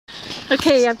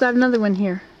Okay, I've got another one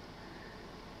here.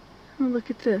 Oh, look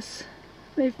at this.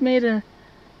 They've made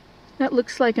that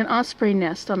looks like an osprey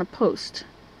nest on a post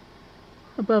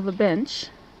above a bench.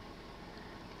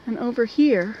 And over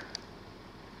here,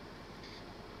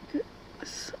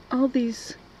 all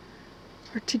these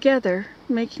are together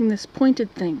making this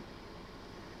pointed thing.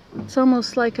 It's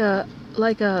almost like a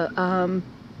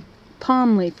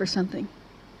palm leaf or something.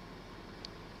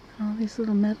 All these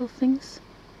little metal things.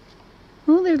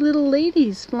 Oh, they're little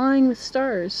ladies flying with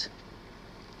stars.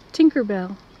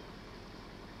 Tinkerbell.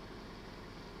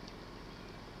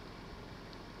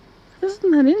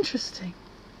 Isn't that interesting?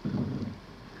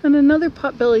 And another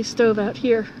potbelly stove out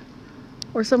here,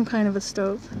 or some kind of a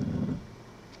stove.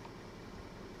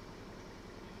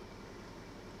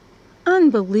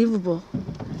 Unbelievable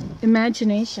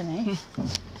imagination, eh?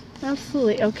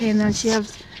 Absolutely. Okay, and then you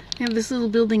have this little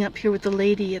building up here with the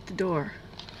lady at the door.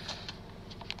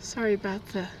 Sorry about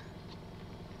the...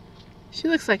 She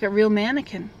looks like a real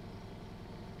mannequin.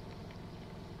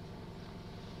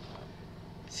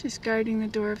 She's guarding the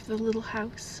door of the little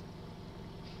house.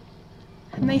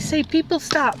 And they say people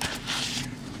stop.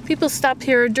 People stop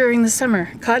here during the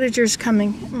summer. Cottagers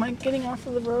coming. Am I getting off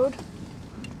of the road?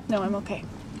 No, I'm okay.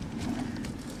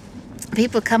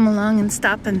 People come along and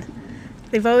stop, and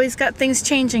they've always got things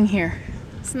changing here.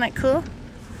 Isn't that cool?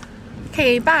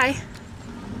 Okay, bye.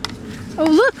 Oh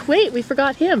look, wait, we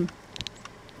forgot him.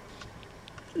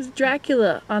 This is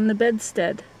Dracula on the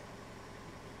bedstead.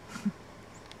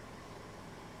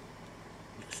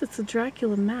 Guess it's a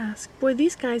Dracula mask. Boy,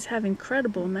 these guys have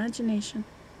incredible imagination.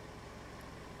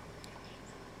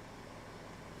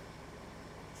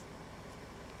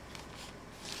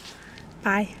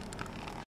 Bye.